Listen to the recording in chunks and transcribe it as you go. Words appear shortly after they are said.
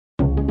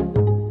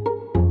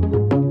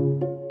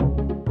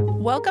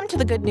Welcome to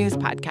the Good News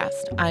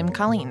Podcast. I'm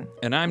Colleen.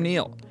 And I'm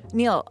Neil.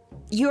 Neil,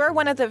 you are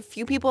one of the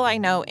few people I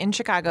know in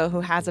Chicago who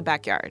has a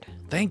backyard.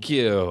 Thank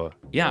you.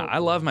 Yeah, I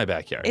love my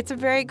backyard. It's a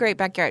very great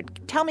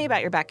backyard. Tell me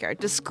about your backyard.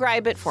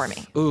 Describe it for me.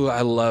 Ooh,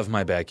 I love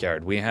my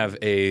backyard. We have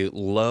a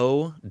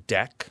low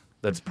deck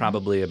that's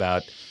probably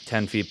about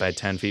 10 feet by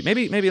 10 feet,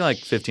 maybe like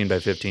 15 by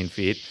 15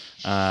 feet.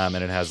 And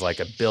it has like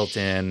a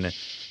built-in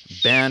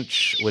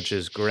bench, which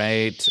is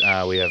great.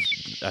 We have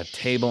a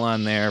table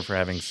on there for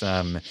having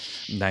some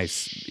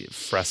nice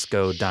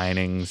fresco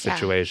dining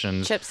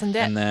situations. Chips and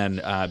dip. And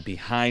then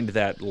behind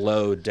that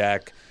low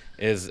deck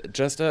is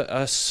just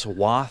a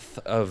swath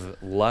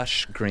of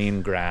lush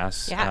green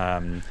grass.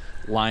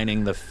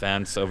 Lining the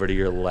fence over to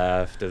your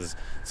left is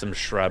some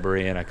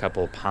shrubbery and a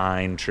couple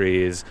pine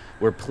trees.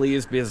 We're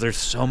pleased because there's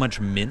so much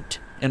mint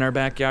in our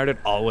backyard. It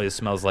always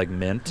smells like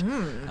mint.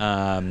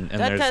 And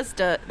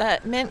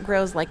that mint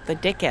grows like the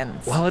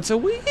dickens. Well, it's a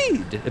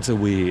weed. It's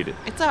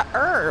a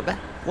herb.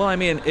 Well, I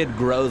mean, it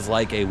grows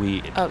like a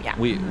weed. Oh, yeah.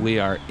 We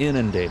are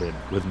inundated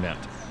with mint.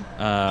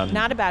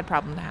 Not a bad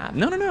problem to have.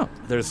 No.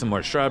 There's some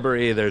more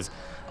shrubbery. There's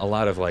a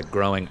lot of like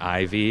growing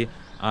ivy.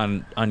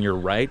 On your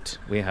right,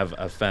 we have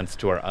a fence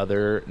to our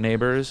other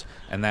neighbors,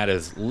 and that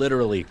is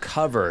literally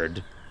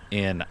covered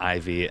in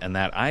ivy. And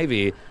that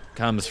ivy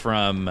comes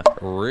from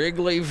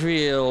Wrigley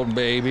Field,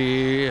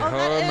 baby,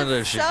 home of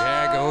the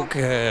Chicago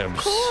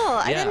Cubs. Cool.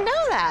 I didn't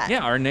know that.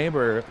 Yeah, our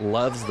neighbor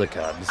loves the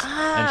Cubs,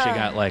 and she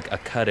got like a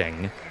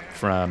cutting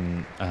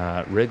from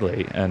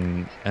Wrigley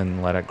and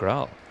let it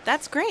grow.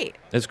 That's great.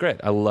 It's great.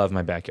 I love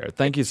my backyard.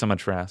 Thank you so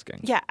much for asking.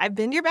 Yeah, I've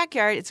been to your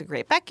backyard. It's a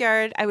great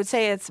backyard. I would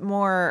say it's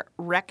more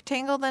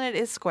rectangle than it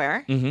is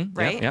square,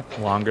 right? Yep.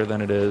 Longer than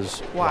it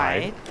is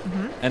wide.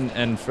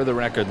 And for the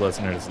record,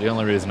 listeners, the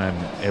only reason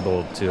I'm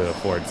able to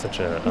afford such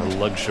a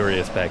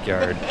luxurious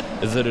backyard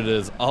is that it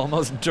is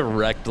almost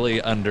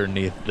directly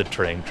underneath the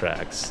train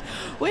tracks,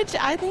 which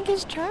I think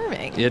is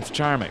charming. It's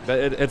charming, but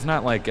it's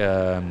not like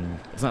a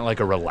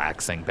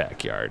relaxing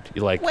backyard.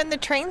 You like when the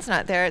train's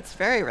not there, it's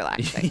very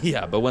relaxing.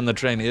 Yeah, but when the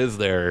train is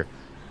there,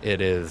 it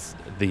is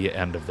the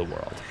end of the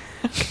world.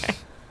 Okay.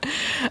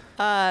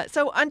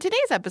 So on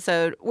today's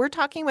episode, we're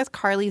talking with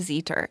Carly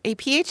Ziter, a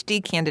Ph.D.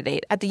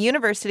 candidate at the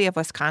University of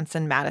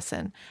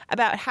Wisconsin-Madison,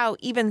 about how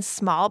even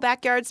small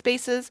backyard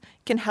spaces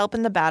can help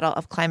in the battle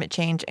of climate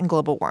change and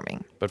global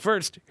warming. But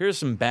first, here's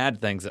some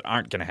bad things that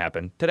aren't going to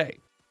happen today.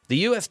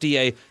 The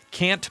USDA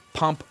can't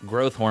pump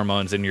growth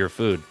hormones into your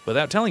food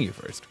without telling you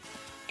first.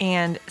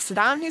 And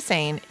Saddam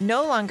Hussein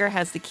no longer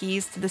has the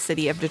keys to the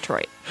city of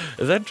Detroit.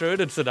 Is that true?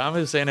 Did Saddam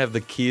Hussein have the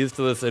keys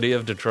to the city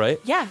of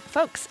Detroit? Yeah,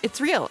 folks, it's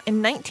real.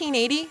 In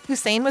 1980,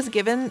 Hussein was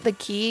given the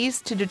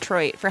keys to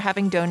Detroit for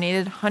having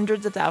donated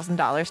hundreds of thousands of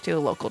dollars to a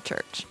local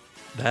church.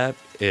 That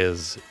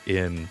is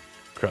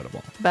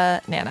incredible.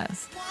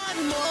 Bananas.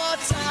 One more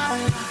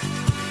time.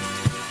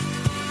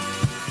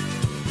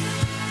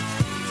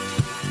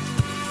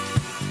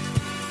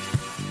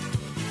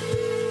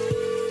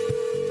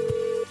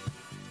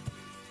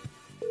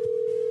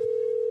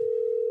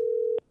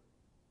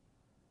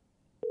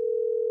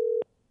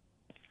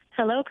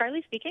 Hello,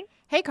 Carly speaking.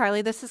 Hey,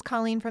 Carly, this is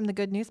Colleen from the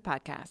Good News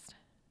Podcast.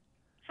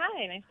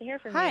 Hi, nice to hear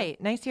from you. Hi,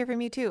 nice to hear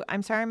from you, too.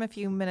 I'm sorry I'm a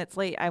few minutes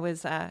late. I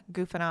was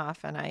goofing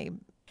off,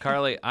 and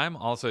Carly, I'm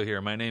also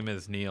here. My name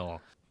is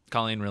Neil.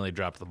 Colleen really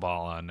dropped the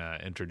ball on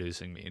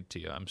introducing me to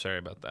you. I'm sorry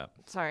about that.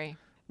 Sorry.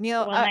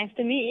 Neil. Well, nice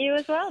to meet you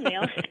as well,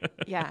 Neil.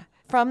 Yeah.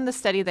 From the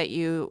study that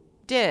you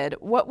did,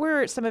 what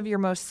were some of your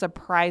most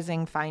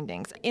surprising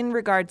findings in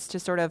regards to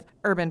sort of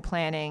urban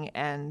planning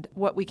and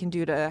what we can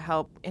do to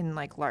help in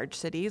like large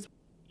cities?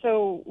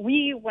 So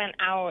we went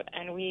out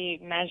and we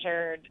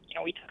measured,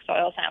 we took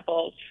soil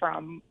samples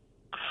from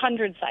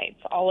 100 sites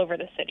all over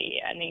the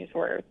city. And these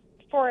were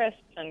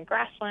forests and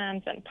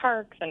grasslands and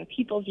parks and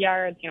people's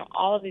yards,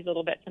 all of these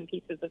little bits and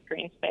pieces of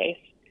green space.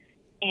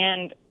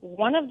 And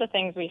one of the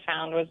things we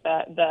found was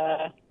that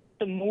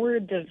the more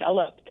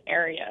developed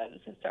areas,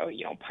 so,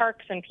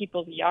 parks and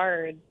people's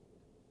yards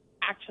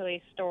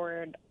actually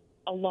stored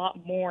a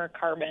lot more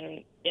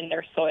carbon in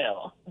their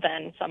soil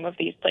than some of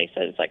these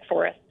places like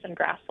forests and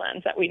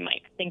grasslands that we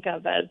might think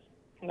of as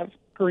kind of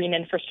green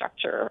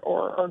infrastructure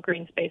or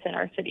green space in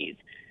our cities.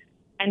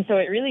 And so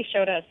it really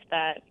showed us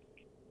that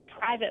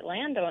private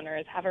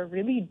landowners have a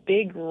really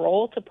big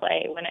role to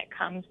play when it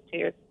comes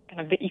to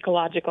kind of the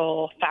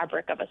ecological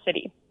fabric of a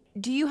city.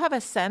 Do you have a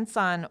sense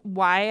on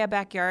why a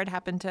backyard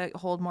happened to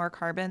hold more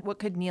carbon? What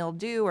could Neil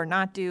do or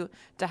not do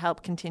to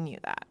help continue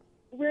that?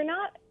 We're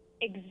not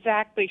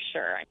exactly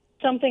sure.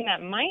 Something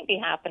that might be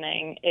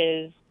happening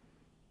is,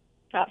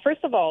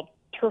 first of all,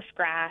 turf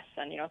grass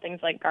and,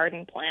 things like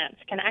garden plants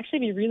can actually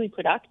be really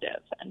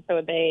productive. And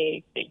so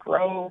they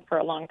grow for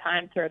a long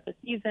time throughout the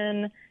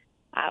season.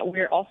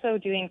 We're also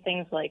doing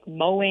things like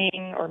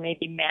mowing or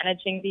maybe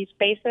managing these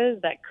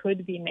spaces that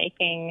could be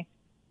making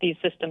these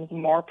systems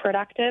more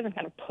productive and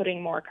kind of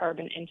putting more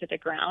carbon into the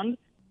ground.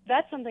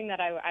 That's something that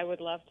I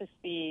would love to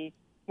see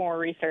more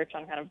research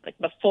on, kind of like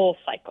the full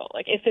cycle.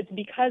 Like if it's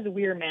because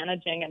we're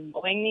managing and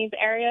mowing these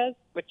areas,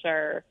 which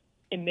are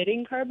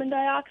emitting carbon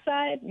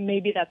dioxide,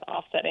 maybe that's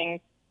offsetting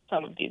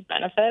some of these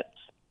benefits.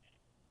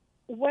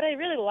 What I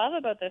really love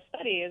about this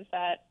study is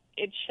that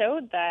it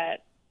showed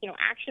that,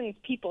 actions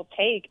people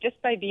take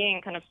just by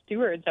being kind of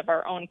stewards of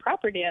our own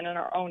property and in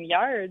our own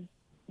yards,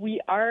 we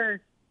are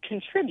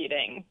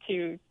contributing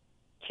to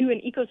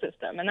an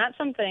ecosystem. And that's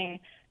something,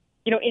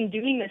 in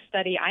doing this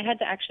study, I had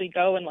to actually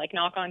go and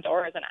knock on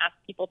doors and ask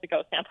people to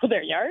go sample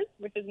their yards,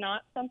 which is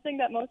not something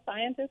that most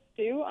scientists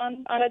do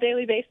on a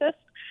daily basis.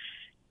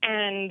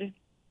 And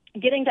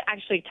getting to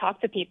actually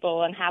talk to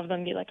people and have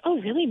them be like, oh,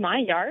 really, my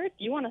yard?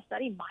 You want to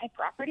study my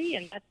property?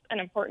 And that's an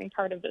important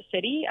part of the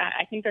city.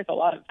 I think there's a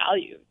lot of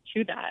value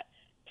to that.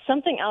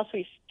 Something else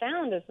we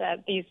found is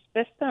that these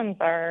systems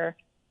are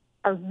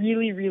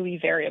really, really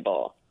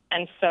variable.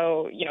 And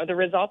so, the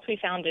results we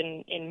found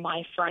in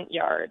my front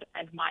yard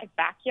and my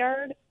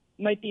backyard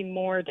might be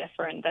more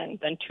different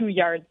than 2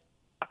 yards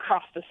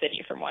across the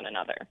city from one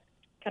another.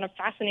 Kind of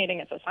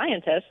fascinating as a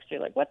scientist. You're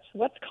like,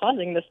 what's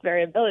causing this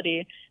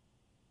variability?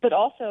 But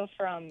also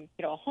from,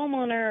 a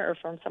homeowner or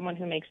from someone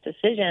who makes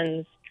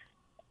decisions,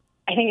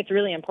 I think it's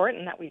really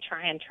important that we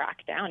try and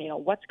track down,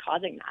 what's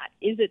causing that?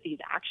 Is it these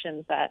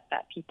actions that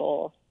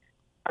people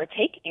are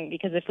taking?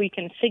 Because if we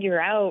can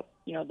figure out,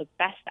 the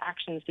best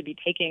actions to be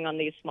taking on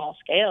these small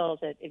scales,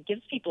 it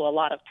gives people a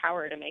lot of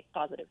power to make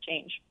positive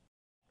change.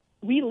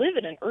 We live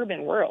in an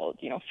urban world.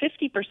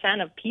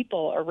 50% of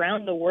people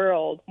around the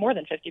world, more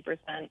than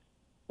 50%,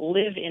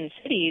 live in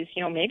cities.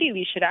 Maybe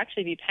we should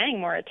actually be paying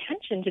more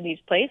attention to these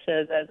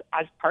places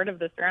as part of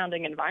the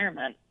surrounding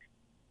environment.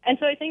 And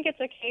so I think it's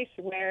a case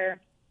where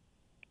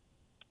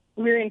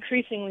we're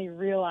increasingly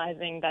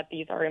realizing that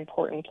these are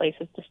important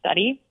places to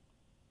study.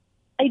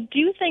 I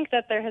do think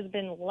that there has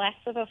been less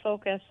of a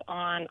focus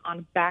on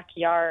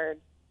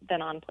backyards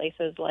than on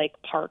places like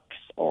parks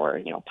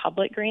or,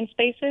 public green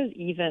spaces,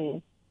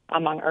 even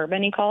among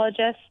urban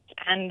ecologists.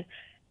 And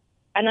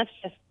that's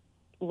just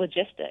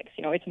logistics.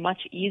 It's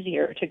much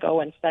easier to go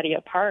and study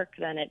a park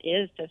than it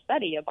is to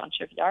study a bunch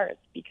of yards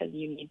because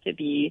you need to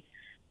be,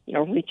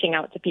 reaching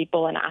out to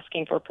people and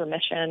asking for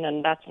permission.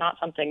 And that's not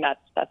something that's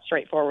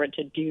straightforward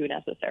to do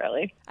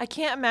necessarily. I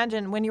can't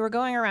imagine when you were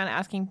going around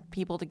asking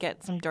people to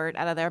get some dirt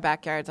out of their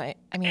backyards. I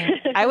mean,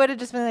 I would have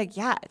just been like,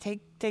 yeah,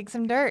 take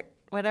some dirt,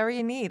 whatever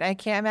you need. I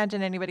can't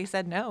imagine anybody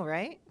said no,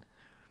 right?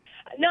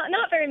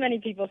 Not very many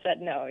people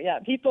said no. Yeah,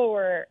 people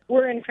were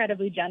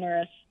incredibly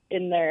generous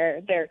in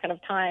their kind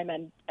of time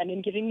and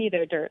in giving me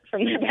their dirt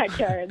from their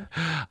backyard.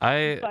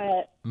 I've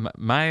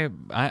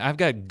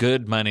got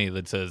good money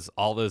that says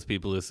all those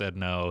people who said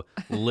no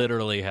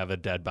literally have a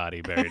dead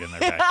body buried in their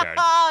backyard.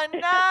 Oh,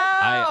 no!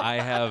 I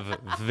have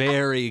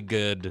very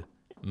good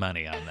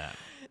money on that.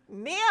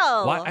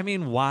 Neil! Why? I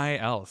mean, why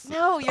else?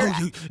 No,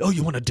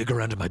 you want to dig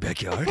around in my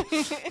backyard?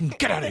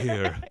 Get out of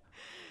here!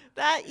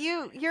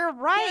 You're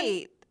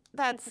right.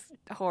 That's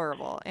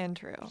horrible and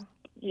true.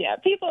 Yeah,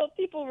 people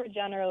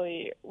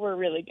were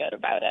really good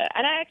about it.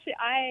 And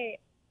I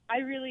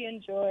really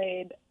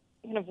enjoyed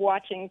kind of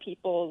watching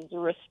people's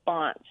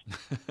response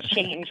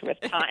change with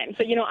time.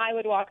 So, I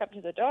would walk up to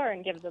the door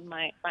and give them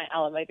my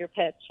elevator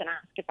pitch and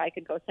ask if I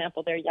could go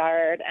sample their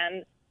yard.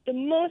 And the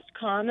most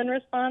common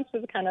response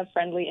was kind of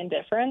friendly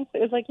indifference. It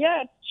was like,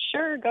 yeah,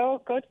 sure,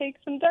 go take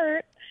some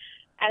dirt.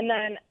 And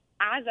then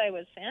as I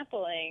was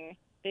sampling,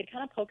 they'd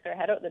kind of poke their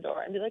head out the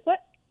door and be like, what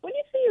did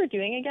you say you were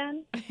doing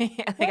again?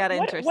 Yeah, they got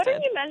interested. What are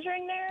you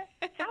measuring there?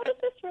 How does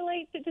this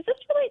relate? Does this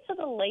relate to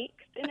the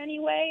lakes in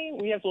any way?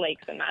 We have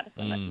lakes in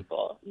Madison that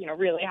people,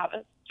 really have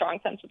a strong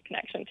sense of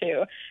connection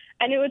to.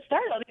 And it would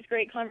start all these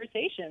great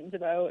conversations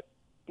about,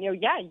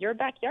 your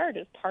backyard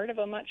is part of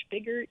a much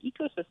bigger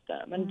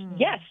ecosystem. And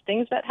yes,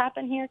 things that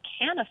happen here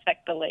can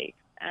affect the lake.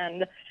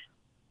 And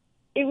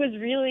it was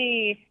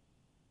really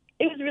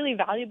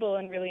valuable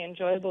and really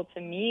enjoyable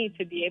to me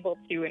to be able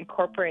to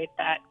incorporate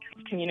that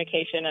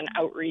communication and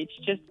outreach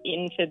just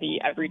into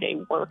the everyday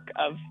work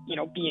of,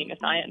 being a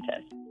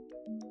scientist.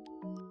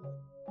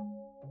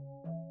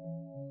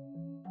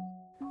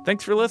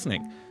 Thanks for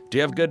listening. Do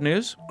you have good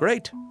news?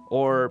 Great.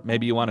 Or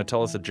maybe you want to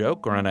tell us a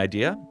joke or an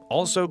idea?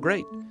 Also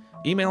great.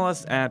 Email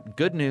us at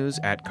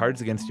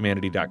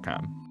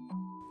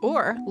goodnews@cardsagainsthumanity.com.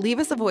 Or leave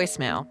us a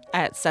voicemail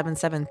at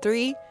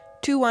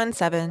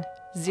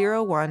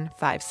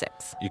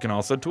 773-217-0156. You can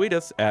also tweet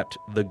us at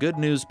The Good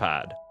News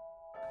Pod.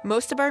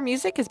 Most of our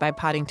music is by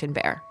Poddington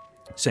Bear.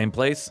 Same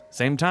place,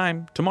 same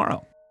time,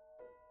 tomorrow.